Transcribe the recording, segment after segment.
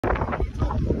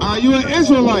You an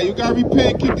Israelite. You gotta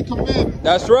repent, keep the commandment.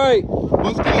 That's right.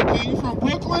 What's good, King? You from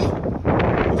Brooklyn?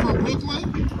 You from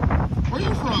Brooklyn? Where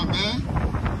you from, man?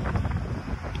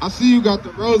 I see you got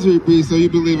the rosary beads, so you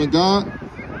believe in God?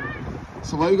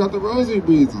 So why you got the rosary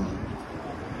beads on?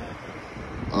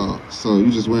 So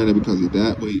you just wearing it because your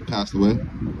dad, he passed away?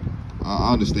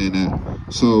 I understand that.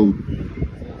 So,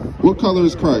 what color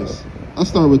is Christ? Let's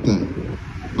start with that.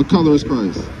 What color is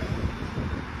Christ?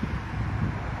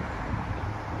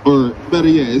 Or better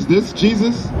yet, is this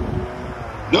Jesus?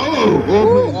 No!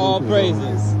 All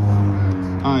praises.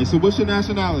 All right, so what's your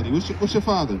nationality? What's your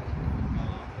father?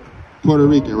 Puerto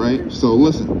Rican, right? So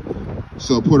listen.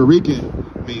 So Puerto Rican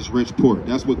means rich poor.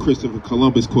 That's what Christopher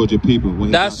Columbus called your people.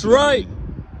 When That's right.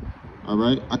 All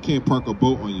right? I can't park a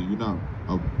boat on you. You're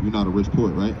not a rich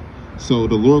poor, right? So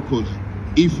the Lord called you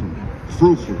Ephraim,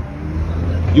 fruitful.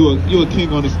 You a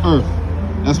king on this earth.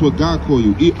 That's what God called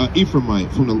you,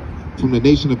 Ephraimite from the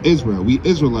nation of Israel. We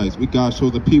Israelites, we God's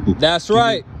chosen people. That's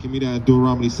right. Give me that in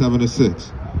Deuteronomy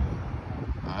 7:6.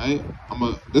 All right?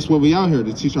 That's what we out here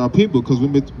to teach our people, because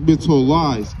we've been told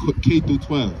lies, K through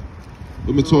 12.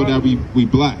 We've been told that we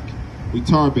black, we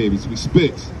tar babies, we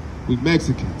Spics, we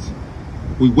Mexicans,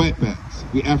 we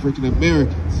wetbacks, we African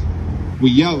Americans,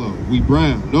 we yellow, we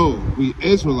brown. No, we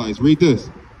Israelites. Read this.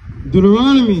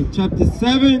 Deuteronomy chapter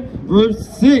 7,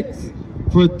 verse 6.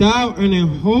 For thou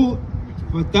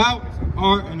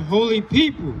art an holy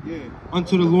people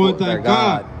unto the Lord thy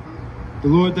God. The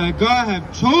Lord thy God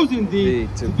hath chosen thee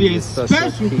to be a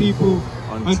special people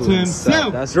unto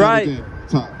himself. That's right.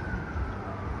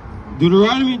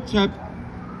 Deuteronomy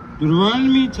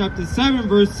chapter 7,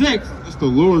 verse 6. It's the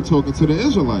Lord talking to the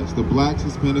Israelites, the blacks,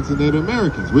 Hispanics, and Native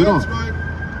Americans. Read on.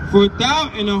 For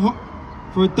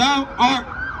thou art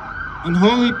an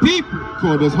holy people.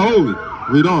 Called us holy.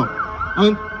 Read on.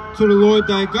 Unto the Lord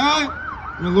thy God,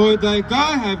 and the Lord thy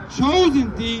God hath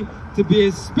chosen thee to be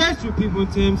a special people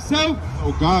unto himself.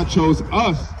 So God chose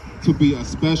us to be a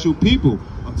special people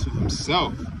unto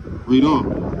himself. Read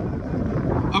on.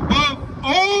 Above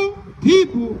all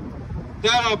people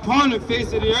that are upon the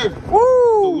face of the earth. Woo!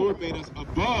 The Lord made us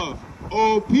above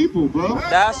all people, bro.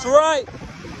 That's right.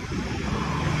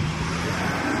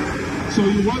 So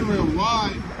you're wondering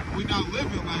why we not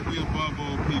living like we above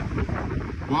all people.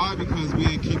 Why? Because we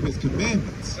ain't keep his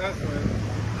commandments. That's right.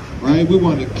 Right? We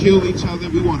want to kill each other.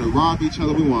 We want to rob each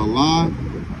other. We want to lie.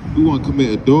 We want to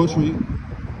commit adultery.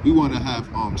 We want to have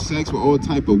sex with all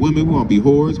type of women. We want to be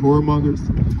whores, whoremongers.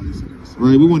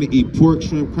 Right? We want to eat pork,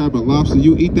 shrimp, crab, and lobster.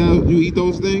 You eat that? You eat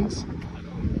those things?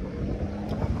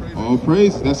 All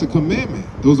praise. That's a commandment.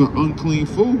 Those are unclean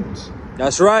foods.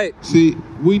 That's right. See,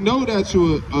 we know that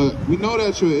you're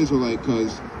an Israelite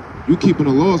because you keeping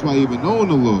the laws by even knowing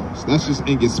the laws. That's just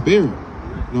in your spirit.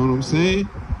 You know what I'm saying?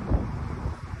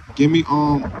 Give me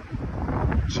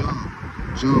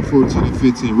John 14 and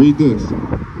 15. Read this.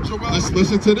 Let's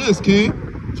listen to this, King.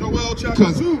 Joel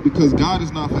chapter 2. Because God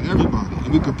is not for everybody,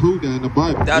 and we can prove that in the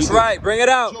Bible. That's right. Bring it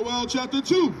out. Joel chapter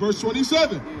 2, verse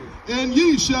 27. And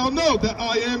ye shall know that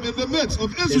I am in the midst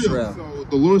of Israel. So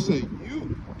the Lord said,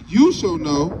 you shall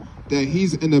know that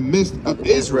he's in the midst of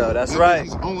Israel. That's right.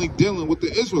 He's only dealing with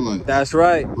the Israelites. That's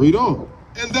right. Read on.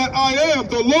 And that I am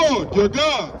the Lord, your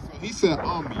God. So he said,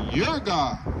 your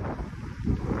God.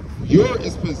 Your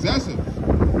is possessive.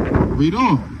 Read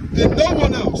on. And no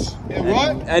one else. And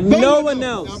what? And no one Now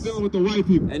I'm else. dealing with the white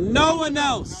people. And no one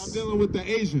Now I'm else. dealing with the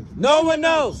Asians. No one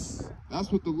else.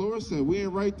 That's what the Lord said. We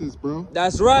ain't write this, bro.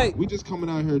 That's right. We just coming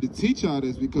out here to teach y'all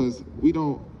this because we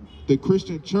don't, the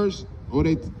Christian church, all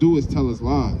they do is tell us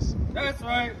lies. That's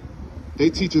right. They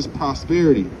teach us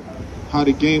prosperity, how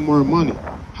to gain more money,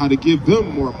 how to give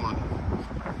them more money.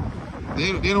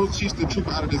 They don't teach the truth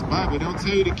out of this Bible. They don't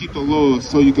tell you to keep the laws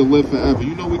so you can live forever.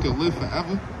 You know we can live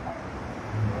forever?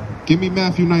 Give me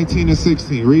Matthew 19 and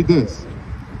 16. Read this.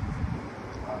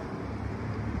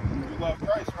 You love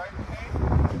Christ, right?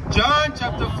 John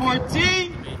chapter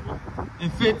 14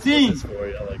 and 15.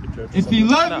 If you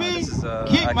love me,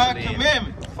 keep my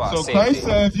commandments. So Christ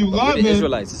said, if you love him,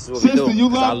 Israelites, this is what we sister, do. you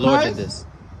Our love Lord Christ? did this.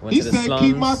 Went He to the said, slums,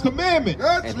 keep my commandments.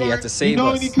 That's and he had to right. save You know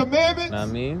us. any commandments? Know what I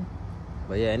mean?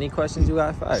 But yeah, any questions you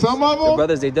got? Fire. Some of them? Your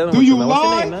brothers, they dealing Do with you man. What's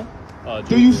your lie? name, man?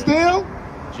 Do you steal?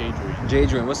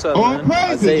 Jadrian, what's up, Oh, man?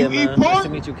 praise it. Isaiah, You eat man. Nice pork? to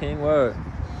meet you, King. Word.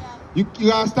 You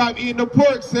gotta stop eating the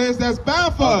pork, sis. That's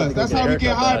bad for us. That's how we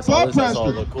get high blood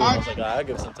pressure. I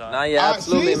give some time. Nah, yeah,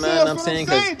 absolutely, see, man. sis, I'm what saying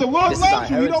I'm saying. The Lord this is our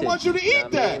loves you. He don't heritage, want you to know eat what I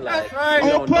that. mean? Like, That's right. we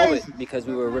Oh, don't know praise it because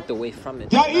we were ripped away from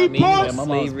it. Y'all You know eat what I mean? pork? Like, Yeah, my mom's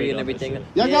slavery big and on this everything. shit.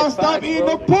 Y'all gotta stop facts, eating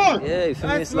bro. the pork. Yeah, you feel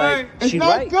me? That's It's like right. It's she not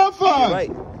right. good for She us.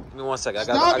 right. Give me 1 second. I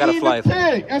Stop gotta eating fly the for you.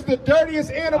 pig. That's the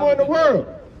dirtiest animal in the world.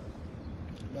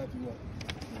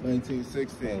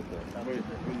 1916.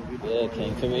 Yeah,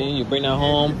 King. For me, you bring that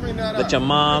home. Let your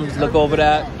moms look over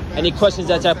that. Any questions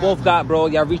that y'all both got, bro,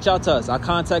 y'all reach out to us. Our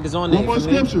contact is on there. One more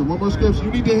scripture.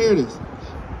 You need to hear this.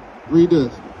 Read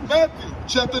this. Matthew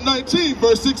chapter 19,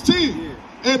 verse 16.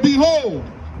 And behold,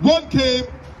 one came,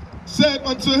 said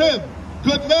unto him,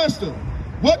 Good master,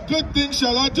 what good thing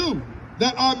shall I do,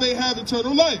 that I may have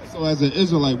eternal life? So as an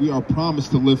Israelite, we are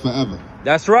promised to live forever.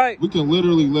 That's right. We can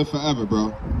literally live forever,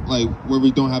 bro. Like, where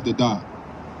we don't have to die.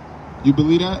 You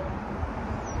believe that?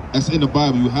 That's in the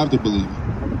Bible. You have to believe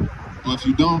it. But if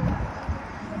you don't,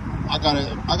 I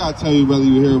gotta tell you, whether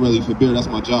you hear, whether you forbid, that's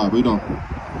my job. We don't.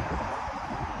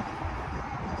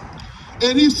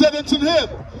 And he said unto him,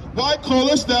 Why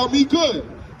callest thou me good?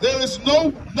 There is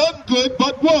none good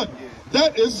but one,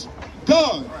 that is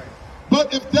God.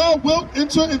 But if thou wilt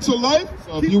enter into life,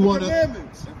 So keep the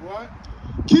commandments.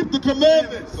 Keep the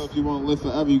commandments. So if you want to live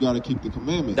forever, you got to keep the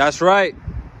commandments. That's right.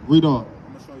 Read on.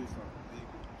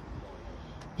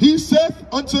 He saith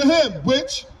unto him,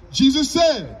 which Jesus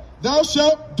said, Thou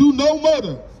shalt do no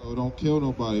murder. So don't kill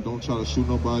nobody. Don't try to shoot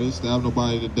nobody, stab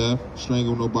nobody to death,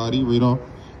 strangle nobody. Read on.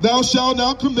 Thou shalt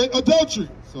not commit adultery.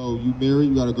 So you married,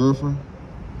 you got a girlfriend.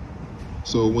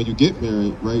 So when you get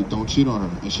married, right, don't cheat on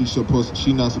her. And she's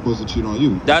not supposed to cheat on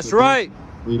you. That's right.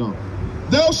 Read on.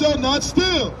 Thou shalt not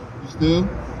steal. You steal?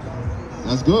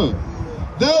 That's good.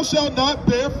 Thou shalt not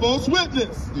bear false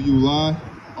witness. Do you lie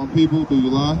on people? Do you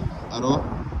lie at all?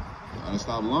 You gotta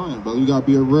stop lying, brother. You gotta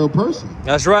be a real person.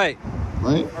 That's right.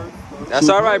 Right? That's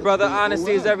Truth all right, hurts, brother. but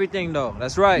Honesty is everything, though.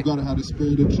 That's right. You gotta have the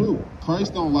spirit of truth.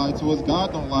 Christ don't lie to us.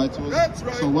 God don't lie to us. That's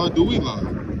right. So why do we lie?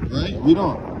 Right? Read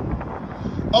on.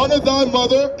 Honor thy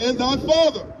mother and thy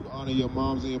father. You honor your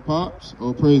moms and your pops.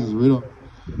 Oh, praises. Read on.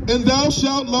 And thou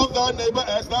shalt love thy neighbor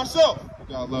as thyself. You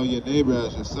gotta love your neighbor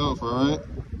as yourself, all right?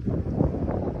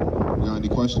 You got any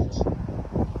questions?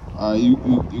 All right, you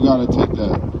gotta take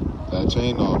that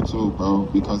chain off too, bro,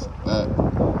 because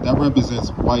that represents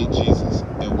white Jesus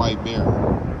and white Mary.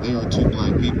 They are two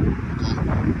black people, okay?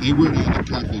 They were in the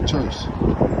Catholic Church.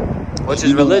 Which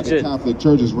is religion. The Catholic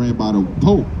Church is ran by the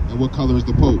Pope. And what color is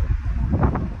the Pope?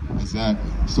 Exactly.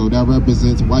 So that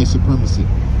represents white supremacy.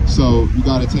 So you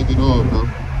gotta take it off, bro,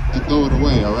 and throw it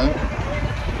away, all right?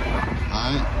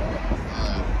 All right?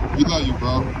 We love you, bro.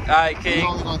 All right, King. We're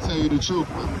only gonna tell you the truth,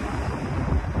 man.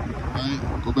 All right?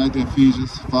 Go back to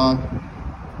Ephesians 5.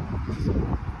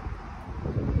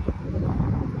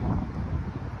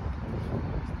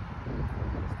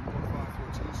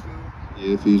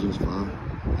 Yeah, Ephesians 5.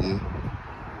 Yeah.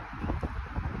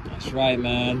 That's right,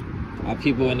 man. Our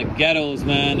people in the ghettos,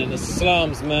 man, in the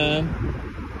slums, man.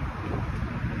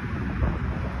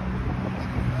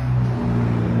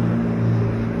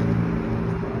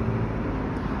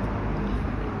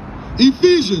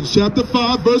 Ephesians chapter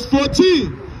 5, verse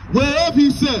 14. Whereof he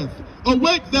saith,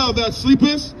 Awake thou that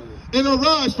sleepest, and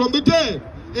arise from the dead,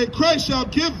 and Christ shall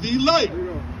give thee light.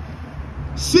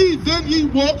 See then ye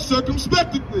walk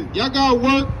circumspectly. Y'all gotta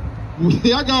walk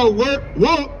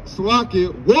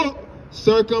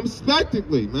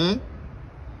circumspectly, man.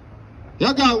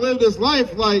 Y'all gotta live this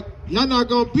life like y'all not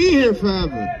gonna be here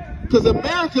forever. Because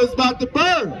America's about to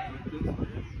burn.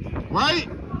 Right?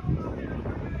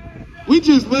 We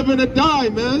just living to die,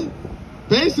 man.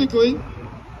 Basically.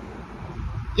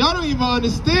 Y'all don't even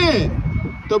understand.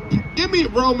 Give me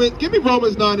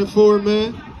Romans 9 and 4,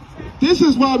 man. This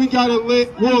is why we gotta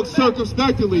walk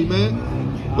circumspectly, man.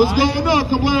 What's going on?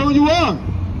 Come learn who you are.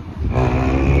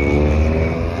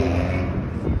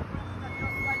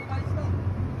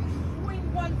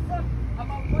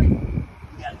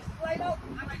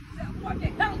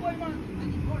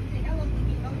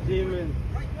 Demons.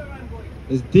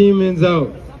 It's demons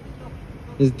out.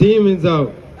 It's demons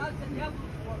out.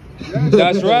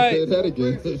 That's right. Say that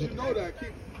again. You know that.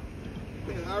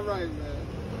 All right, man.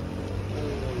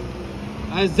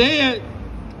 Isaiah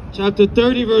chapter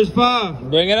 30, verse 5.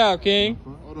 Bring it out, King.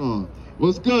 Hold on.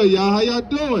 What's good, y'all? How y'all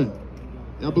doing?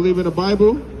 Y'all believe in the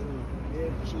Bible?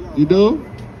 You do?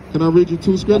 Can I read you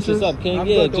two scriptures? What's up, King?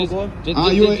 Yeah, just you an 1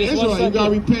 Israelite. You gotta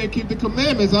second. repent and keep the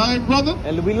commandments, all right, brother?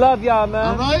 And we love y'all, man.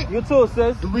 All right? You too,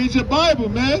 sis. Read your Bible,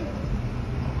 man.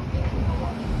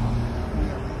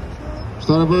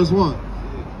 Start at verse 1.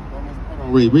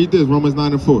 Read this, Romans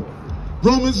 9 and 4.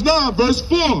 Romans 9, verse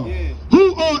 4.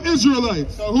 Who are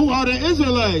Israelites? So who are the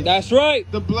Israelites? That's right.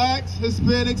 The blacks,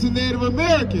 Hispanics, and Native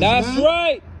Americans, That's man.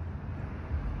 right.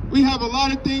 We have a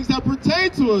lot of things that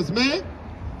pertain to us, man.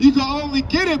 You can only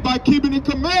get it by keeping the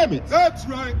commandments. That's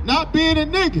right. Not being a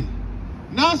nigga.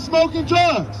 Not smoking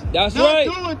drugs. That's not right.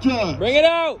 Not doing drugs. Bring it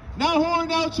out. Not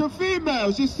whoring out your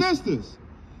females, your sisters.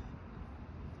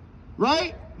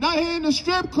 Right? Not here in the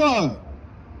strip club.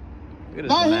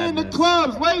 Not here in the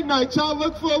clubs, late night, y'all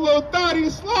look for a little 30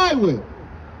 to slide with.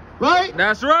 Right?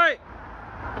 That's right.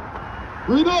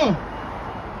 Read on.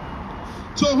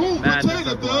 To whom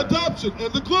pertaineth the adoption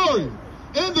and the glory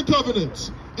and the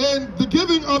covenants and the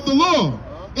giving of the law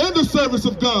and the service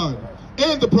of God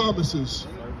and the promises.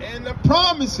 And the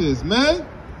promises, man.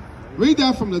 Read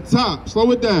that from the top.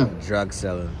 Slow it down. Drug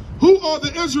selling. Who are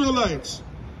the Israelites?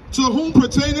 To whom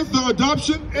pertaineth the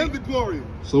adoption and the glory?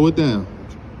 Slow it down.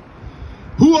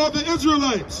 Who are the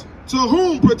Israelites? To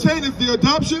whom pertaineth the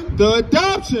adoption? The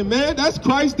adoption, man. That's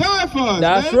Christ died for us,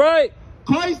 That's man. right.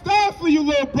 Christ died for you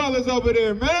little brothers over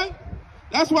there, man.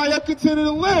 That's why y'all continue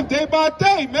to live day by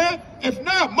day, man. If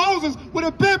not, Moses would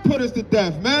have been put us to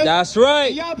death, man. That's right.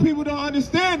 And y'all people don't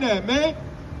understand that, man.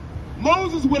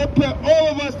 Moses would have put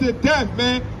all of us to death,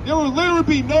 man. There would literally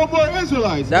be no more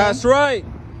Israelites. That's man. right.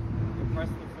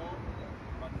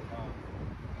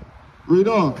 Read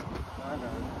on.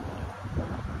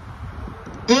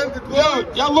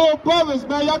 Yo, y'all little brothers,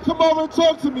 man. Y'all come over and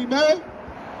talk to me, man.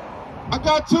 I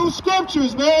got 2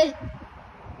 scriptures, man.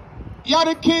 Y'all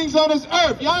the kings on this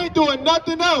earth. Y'all ain't doing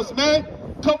nothing else, man.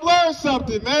 Come learn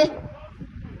something, man.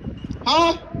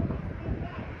 Huh?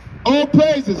 All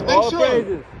praises. Make sure.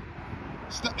 Praises.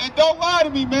 And don't lie to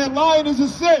me, man. Lying is a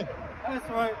sin. That's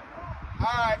right. All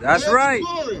right. That's right. The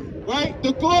glory, right?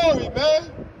 The glory,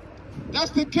 man.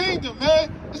 That's the kingdom,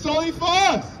 man. It's only for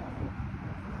us.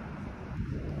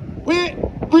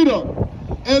 Read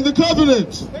on. And the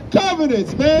covenants. The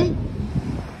covenants, man.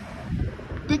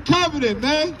 The covenant,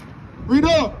 man. Read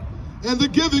on. And the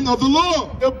giving of the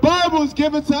law. The Bible is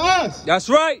given to us. That's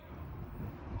right.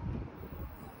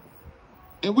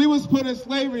 And we was put in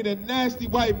slavery, the nasty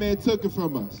white man took it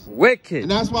from us. Wicked.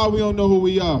 And that's why we don't know who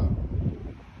we are.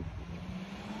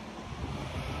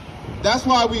 That's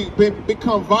why we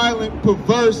become violent,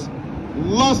 perverse,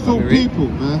 lustful people,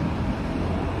 man.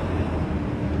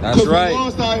 That's Because right. we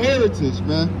lost our heritage,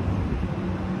 man.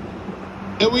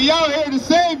 And we out here to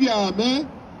save y'all, man.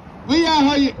 We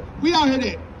out here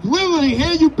to literally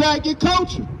hand you back your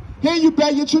culture, hand you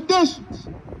back your traditions.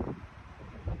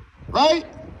 Right?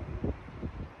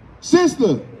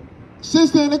 Sister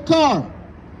in the car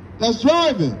that's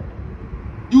driving.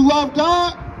 You love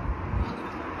God?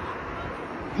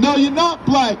 No, you're not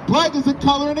black. Black is the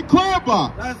color in the crab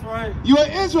box. That's right. You're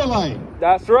an Israelite.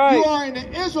 That's right. You are an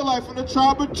Israelite from the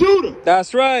tribe of Judah.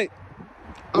 That's right.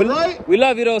 All right? We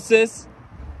love you though, sis.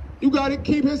 You got to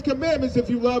keep his commandments if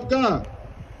you love God.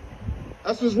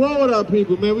 That's what's wrong with our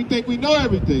people, man. We think we know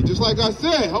everything. Just like I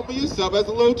said, humble yourself as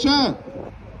a little child.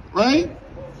 Right?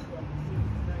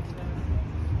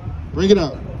 Bring it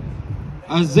up.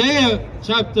 Isaiah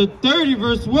chapter 30,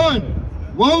 verse 1.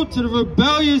 Woe to the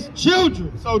rebellious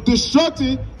children. So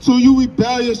destruction to you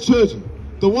rebellious children.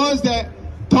 The ones that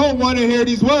don't want to hear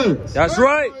these words. That's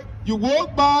right. You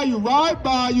walk by, you ride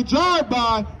by, you drive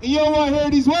by, and you don't want to hear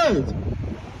these words.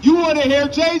 You want to hear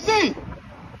Jay-Z.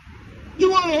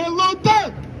 You want to hear Lil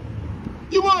Durk.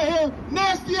 You want to hear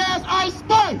nasty ass Ice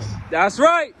Spice. That's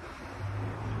right.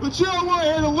 But you don't want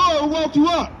to hear the Lord who woke you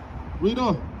up. Read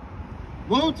on.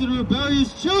 Woe to the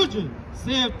rebellious children,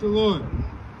 saith the Lord,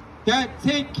 that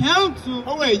take counsel.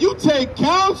 Oh wait, you take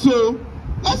counsel?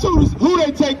 That's who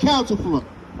they take counsel from.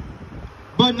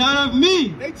 But not of me.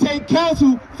 They take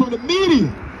counsel from the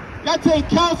media. Y'all take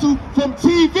counsel from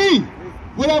TV.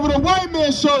 Whatever the white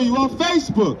man show you on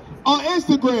Facebook, on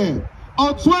Instagram,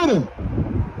 on Twitter,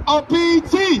 on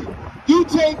BET. You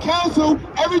take counsel,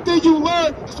 everything you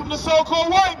learn is from the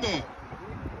so-called white man.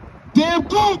 Damn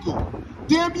Google.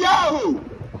 Damn Yahoo.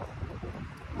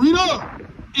 Read on.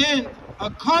 And a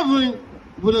covering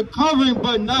with a covering,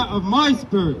 but not of my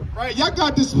spirit. Right, y'all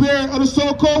got the spirit of the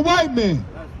so-called white man.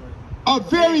 A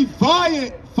very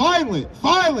violent,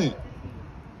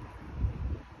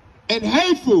 and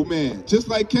hateful man, just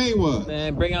like Cain was.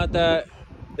 Man, bring out that.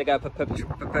 They got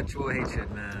perpetual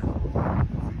hatred, man.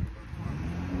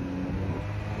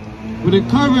 With a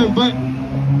covering, but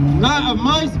not of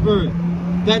my spirit,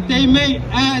 that they may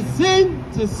add sin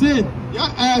to sin.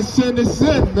 Y'all add sin to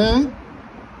sin, man.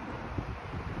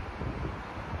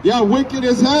 Y'all wicked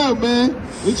as hell, man.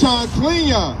 We trying to clean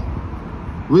y'all.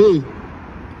 Read.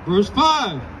 Verse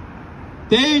 5.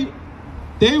 They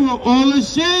were all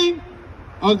ashamed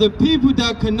of the people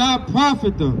that could not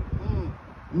profit them,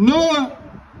 nor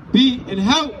be in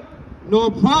help,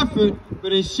 nor profit,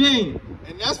 but ashamed.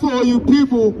 And that's for all you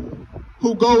people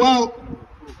who go out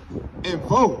and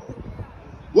vote.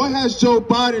 What has Joe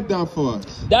Biden done for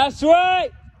us? That's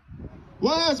right.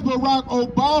 What has Barack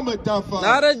Obama done for us?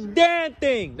 Not a damn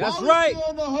thing. That's right. Why we still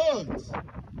in the hoods?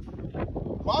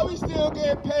 Why we still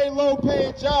getting paid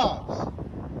low-paying jobs?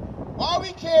 Why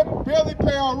we can't barely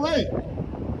pay our rent?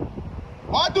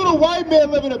 Why do the white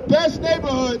men live in the best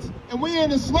neighborhoods and we in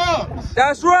the slums?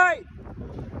 That's right.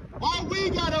 Why we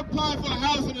gotta apply for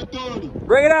housing authority?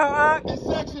 Bring it out, in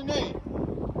Section 8?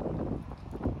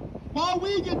 Why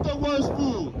we get the worst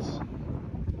foods?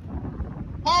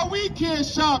 Why we can't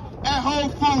shop at Whole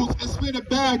Foods and spend a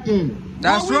bag there?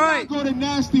 That's Why we right. gotta go to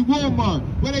nasty Walmart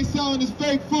where they selling this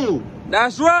fake food?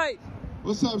 That's right.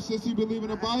 What's up, sis? You believe in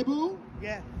the Bible?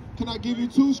 Yeah. Can I give you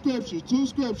two scriptures? Two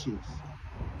scriptures.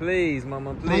 Please,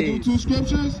 mama, Can I give you please. two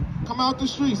scriptures? Come out the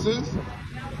street, sis.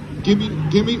 Give me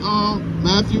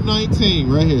Matthew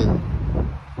 19 right here.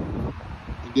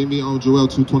 And give me Joel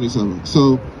 2:27.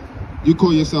 So you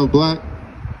call yourself black,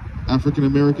 African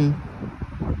American?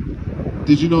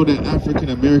 Did you know that African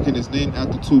American is named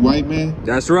after two white men?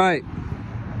 That's right.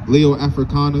 Leo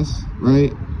Africanus,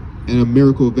 right? And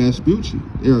Americo Vespucci.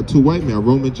 There are two white men, a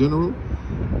Roman general,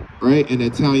 right? And an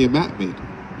Italian map maker.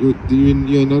 You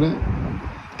didn't know that?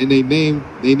 And they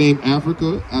named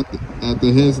Africa after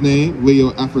his name,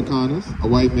 Leo Africanus, a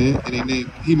white man, and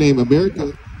he named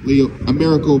America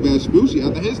Americo Vespucci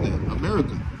after his name,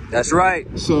 America. That's right.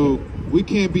 So we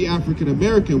can't be African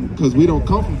American because we don't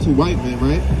come from two white men,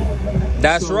 right?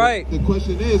 That's So right. The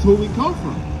question is, who we come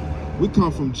from? We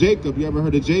come from Jacob. You ever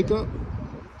heard of Jacob?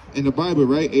 In the Bible,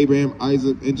 right? Abraham,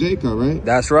 Isaac, and Jacob, right?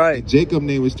 That's right. And Jacob's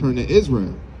name was turned to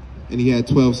Israel. And he had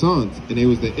 12 sons, and they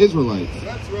was the Israelites.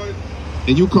 That's right.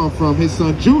 And you come from his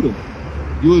son Judah.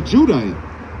 You're a Judite.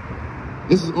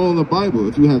 This is all in the Bible.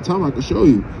 If you have time, I can show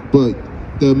you. But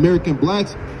the American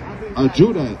blacks are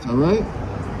Judites, all right?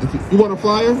 If you want a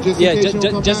flyer? Just in Yeah, case you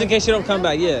don't come just back? in case you don't come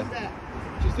back, yeah.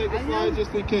 Just take a flyer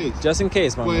just in case. Just in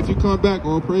case, mama. But if you come back,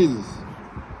 all praises.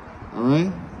 All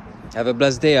right? Have a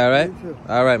blessed day, all right?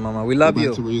 All right, mama. We love Go back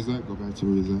you. to where he's at. Go back to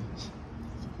where he's at.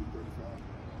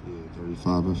 Yeah,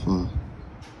 35 and 5.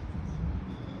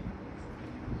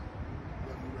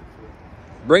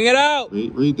 Bring it out.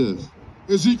 Read this.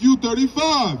 Ezekiel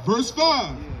 35, verse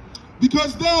 5.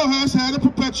 Because thou hast had a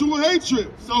perpetual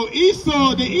hatred. So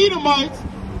Esau, the Edomites,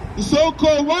 the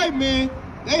so-called white man,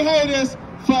 they hate us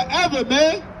forever,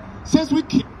 man. Since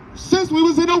we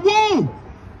was in the womb.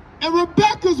 And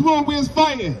Rebecca's womb we was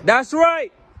fighting. That's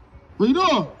right. Read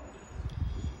on.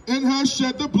 And hast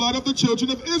shed the blood of the children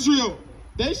of Israel.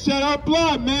 They shed our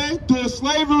blood, man, through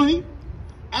slavery,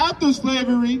 after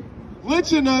slavery,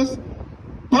 lynching us,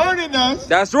 burning us,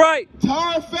 That's right.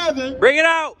 tar and feather, Bring it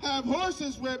out. have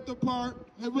horses ripped apart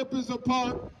and rip us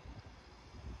apart.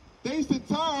 They used to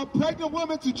tie pregnant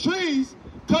women to trees,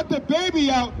 cut the baby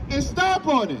out, and stomp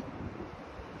on it.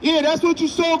 Yeah, that's what you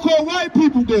so-called white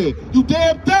people did. You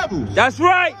damn devils. That's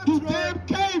right. You damn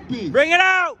cave beasts. Bring it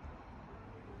out.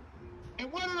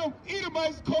 And one of them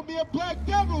Edomites called me a black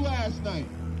devil last night.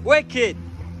 Wicked.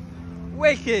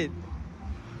 Wicked.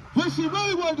 What she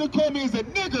really wanted to call me is a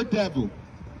nigger devil.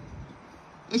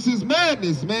 This is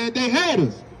madness, man. They had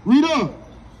us. Read on.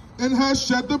 And hast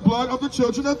shed the blood of the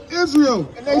children of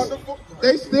Israel. And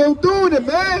they still doing it,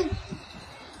 man.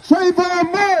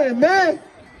 Trayvon Martin, man.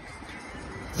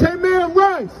 Tamir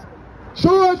Rice.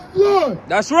 George Floyd.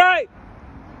 That's right.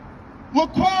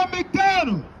 Laquan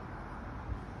McDonald.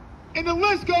 And the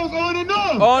list goes on and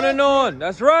on. On and on.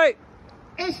 That's right.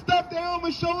 And stuff they don't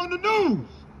even show on the news.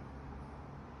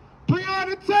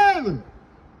 Breonna Taylor.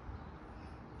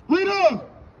 Read on.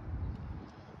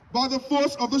 By the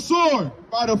force of the sword.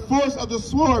 By the force of the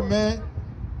sword, man.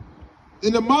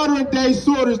 In the modern day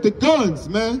sword is the guns,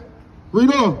 man.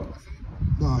 Read on.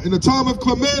 In the time of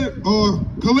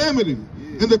calamity.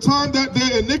 In the time that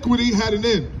their iniquity had an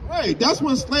end. Right, that's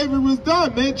when slavery was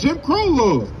done, man. Jim Crow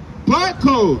laws, black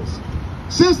codes.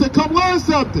 Sister, come learn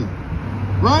something,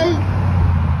 right?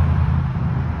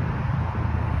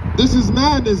 This is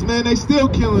madness, man. They still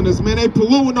killing us, man. They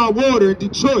polluting our water in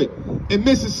Detroit, in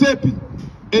Mississippi,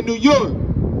 in New York.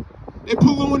 They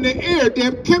polluting the air. They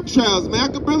have chemtrails, man.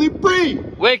 I can barely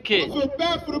breathe. Wicked. I feel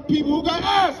bad for the people who got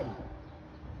asthma.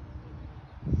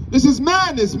 This is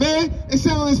madness, man. They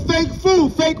selling us fake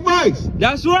food, fake rice,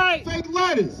 That's right. fake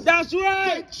lettuce, That's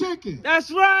right. fake chicken. That's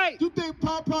right. You think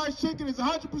Popeye's chicken is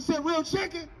 100% real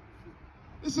chicken?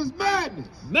 This is madness.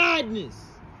 Madness.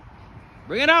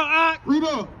 Bring it out, Ak. Read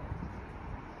on.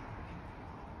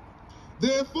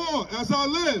 Therefore, as I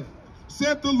live,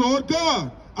 saith the Lord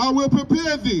God, I will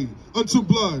prepare thee unto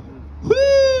blood.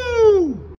 Woo!